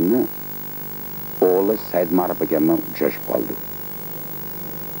Karimboyni o'g'li Said Ma'ruf akamman uchrashib qoldi.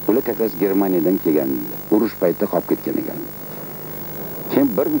 Ular takas Germaniyadan kelganlar. Urush paytida qolib ketgan ekan. Keyin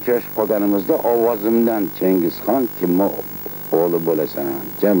bir uchrashib qolganimizda ovozimdan Chingizxon kimni o'g'li bo'lasan,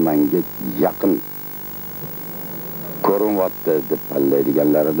 menga yaqin ko'rinyapti deb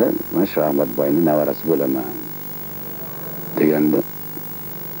pallaydiganlarida men Shahmatboyning nevarasi bo'laman deganda,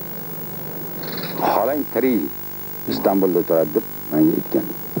 xolang Tirik Istanbulda turadi deb menga aytgan.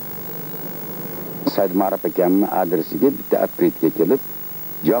 Said Ma'ruf akamning adresiga bitta открытка kelib,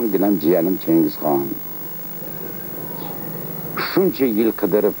 jonginam jiyanim Chingizxon, shuncha yil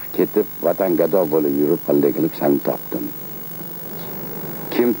qidirib ketib, vatan gado bo'lib yurib, qalday qilib seni topdim.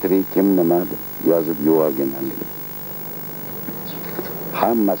 Kim tirik, kim nima deb yozib yuborganligi.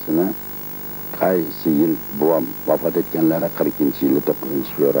 Hammasini qaysi yil buvam vafot etganlari 40-yili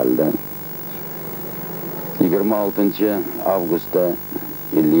 9-fevralda 26-avgustda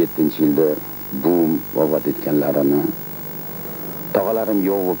 57-yilda buvam vafot etganlarini, tog'alarim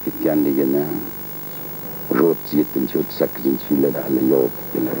yo'q bo'lib ketganligini, 37-38-yillarda hali yo'q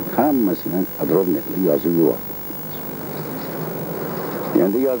ketganlar. Hammasini podrobno qilib yozib yubordi.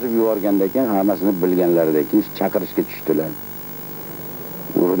 Endi yozib yuborgandan keyin hammasini bilganlaridan keyin chaqirishga tushdilar.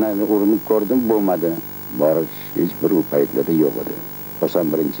 Urinib ko'rdim, bo'lmadi. Borish hech bir paytlarda yo'q edi.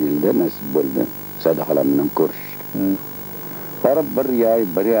 91-yilda nasib bo'ldi Sada xolam bilan ko'rish. Borib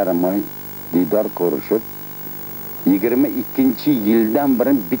bir yarim oy diydor ko'rishib, 22-yildan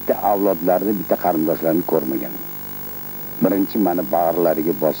beri bitta avlodlarni, bitta qarindoshlarini ko'rmagan. Birinchi meni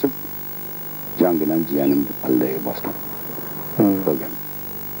bag'rlariga bosib, jonginam jiyanim deb paldaga bosdim. Bo'lgan.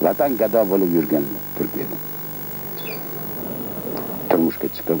 Vatan gado bo'lib yurganlar Turkiyada. Turmushga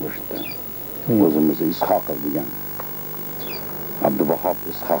chiqib o'shda. O'zimizni Ishoqov degan Abduvahhab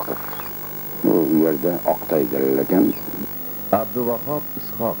Ishoqov. U yerda Oqtoyda ekan. Abduvahhab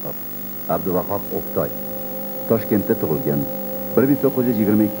Ishoqov, Abduvahhab Oqtoy. Toshkentda tug'ilgan.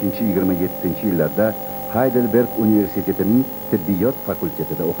 1922-27-yillarda Heidelberg universitetining tibbiyot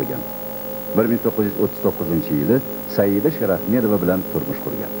fakultetida o'qigan. 1939-yili Saida Sharahmedova bilan turmush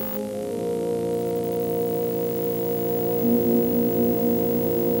qurgan.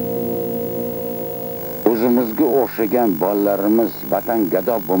 O'zimizga o'xshagan bolalarimiz vatan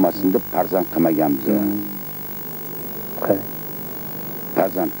gado bo'lmasin deb farzand qilmaganmiz.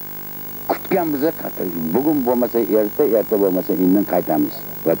 Farzand kutgan biza qatl. Bugun bo'lmasa erta bo'lmasa indin qaytamiz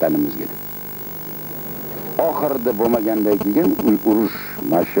vatanimizga deb. Oxirida bo'lmagandan keyin urush,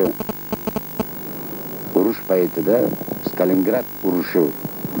 mashi urush paytida Stalingrad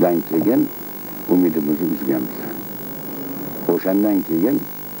urushidan keyin umidimizni uzganmiz. O'shandan keyin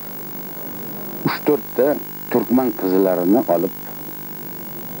 3-4 ta turkman qizlarini olib,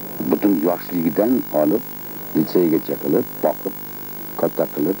 butun yoshligidan olib, litseygacha qilib, boqib, katta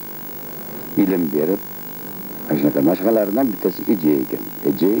qilib, ilm berib, shunaqa mashg'alardan bittasi Ejey ekan.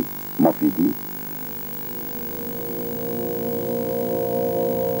 Ejey Mofidi.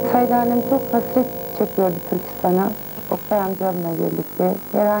 Saydanim çok hasret çekiyordu Türkistan'a. Oktay amcamla birlikte.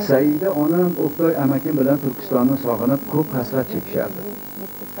 Saida onam Oktay amakim bilan Turkistonni sog'inib ko'p hasrat chekishardi.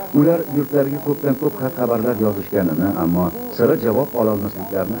 Ular yurtlariga ko'pdan ko'p xat xabarlar yozishganini, ammo sira javob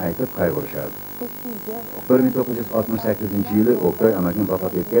ololmasliklarini aytib qayg'urishardi. 1968-yili Oktay amakim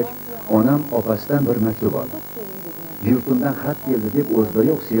vafot etgach, onam opasidan bir maktub oldi. Yurtimdan xat keldi deb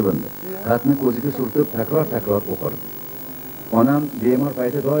o'zidayoq sevindi. Xatni ko'ziga surtib takror o'qirdi. Onam bemor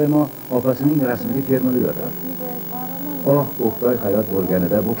payti doimo opasining rasmiga termilib yotardi. Oh, O'qtoy hayot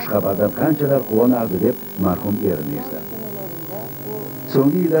bo'lganida bu xushxabardan qanchalar quvonardi deb marhum erini eslardi.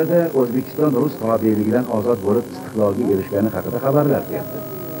 So'nggi yillarda O'zbekiston rus tobeligidan ozod bo'lib istiqlolga erishgani haqida xabarlar keldi.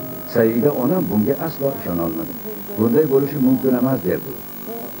 Saida onam bunga aslo ishona olmadi. Bunday bo'lishi mumkin emas derdi.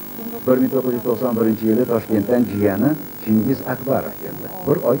 1991-yili Toshkentdan jiyani Chingiz Akbarov keldi.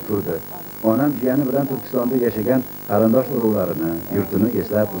 Bir oy turdi. Onam jiyani bilan Turkistonda yashagan qarindosh urug'larini, yurtini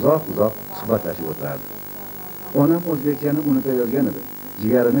eslab uzoq suhbatlashib o'tirardi. Onam o'zbekchani unutayotgan edi.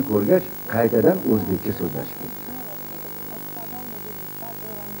 Jigarini ko'rgach, qaytadan o'zbekcha so'zlashib ketdi.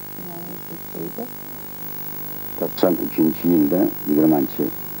 93-yilda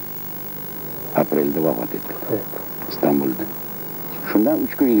 20-aprelda vafot etdi. Istanbulda. Shundan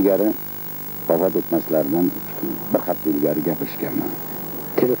 3 kun ilgari vafot etmaslaridan bir hafta ilgari gapirishganman.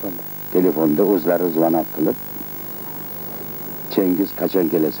 Telefonda o'zlari zvonot qilib, "Chengiz qachon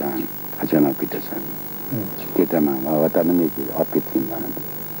kelasan? Qachon olib ketasan?" "Ketaman, vatanimga olib keting meni."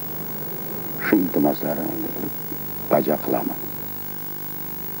 Shu iltimoslarini bajo qilaman.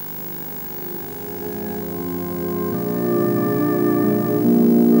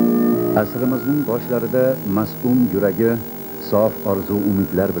 Asrimizning boshlarida mas'um yuragi sof orzu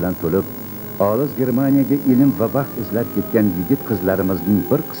umidlar bilan to'lib, olis Germaniyaga ilm va baxt izlab ketgan yigit qizlarimizning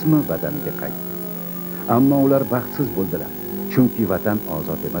bir qismi vataniga qaytdi. Ammo ular baxtsiz bo'ldilar, chunki vatan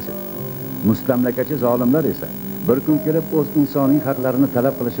ozod emas edi. Mustamlakachi zolimlar esa bir kun kelib o'z insoniy haqlarini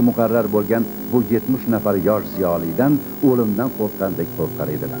talab qilishi muqarrar bo'lgan bu 70 nafar yosh ziyolidan o'limdan qo'rqqandek qo'rqar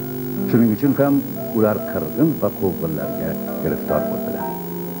edilar. Shuning uchun ham ular qirg'in va quvg'inlarga giriftor bo'ldilar.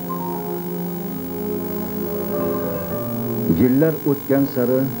 Yillar o'tgan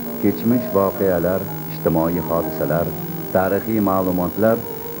sari kechmish voqealar, ijtimoiy hodisalar, tarixiy ma'lumotlar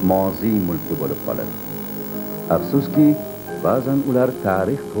moziy mulki bo'lib qoladi. Afsuski, ba'zan ular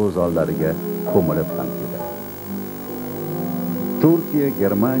tarix to'zonlariga ko'milib ham ketadi. Turkiya,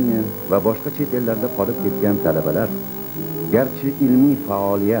 Germaniya va boshqa chet ellarda qolib ketgan talabalar garchi ilmiy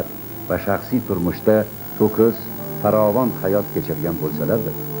faoliyat va shaxsiy turmushda to'kis, farovon hayot kechirgan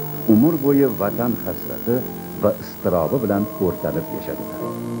bo'lsalar-da, umr bo'yi vatan hasrati va iztirobi bilan o'rtanib yashadilar.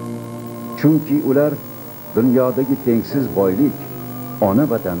 Chunki ular dunyodagi tengsiz boylik ona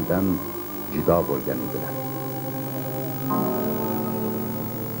vatandan judo bo'lgan edilar.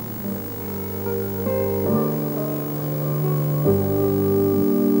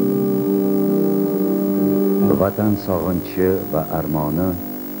 Vatan sog'inchi va armoni,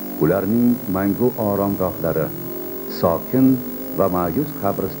 ularning mangu oromgohlari, sokin va ma'yus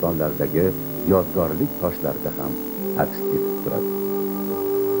qabristonlardagi yodgorlik toshlarida ham aks etib turadi.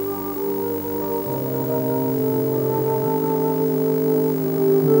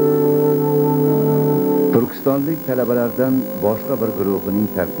 Turkistonlik talabalardan boshqa bir guruhining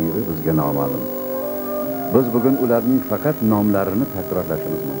taqdiri bizga noma'lum. Biz bugun ularning faqat nomlarini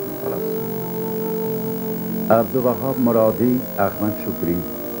takrorlashimiz mumkin xolos. Abduvahhab Murodiy, Ahmad Shukri,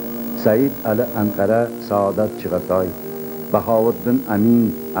 Said Ali Anqara, Saodat Chig'atoy, Bahovuddin Amin,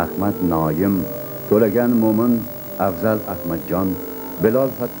 Ahmad Noyim, To'lagan Mo'min, Afzal Ahmadjon,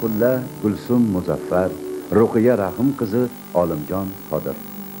 Bilol Fathulla, Gulsum Muzaffar, Ruqiya Rahim qizi Olimjon Qodir.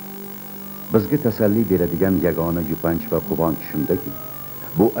 Bizga tasalli beradigan yagona yupanch va quvonch shundaki,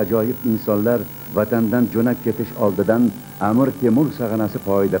 bu ajoyib insonlar vatandan jo'nab ketish oldidan Amir Temur sag'anasi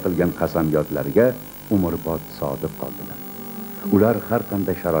poyida qilgan qasamyotlariga umrbod sodiq qoldilar. Ular har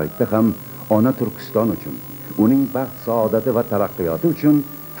qanday sharoitda ham ona Turkiston uchun, uning baxt, saodati va taraqqiyoti uchun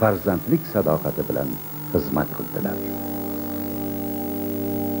farzandlik sadoqati bilan xizmat qildilar.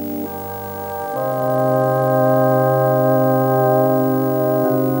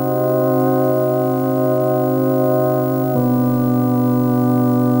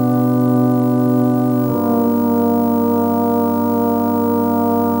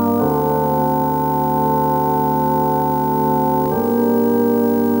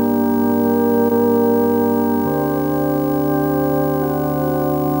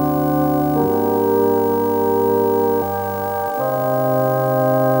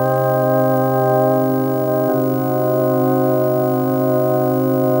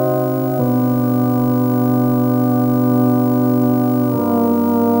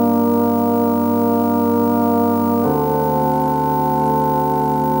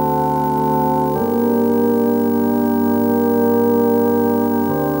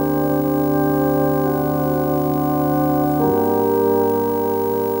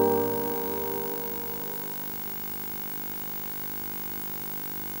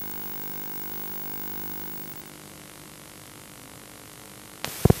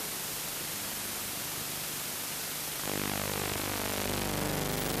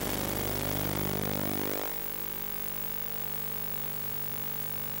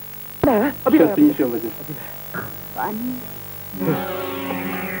 अभी पानी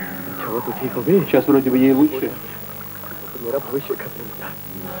अच्छा वो तो ठीक हो गई сейчас вроде бы ей лучше मेरा भविष्य खतरे में था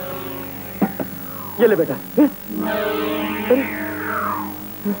ये ले बेटा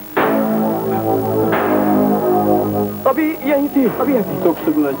अभी यहीं थी अभी यहीं थी только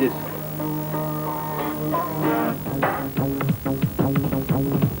что была здесь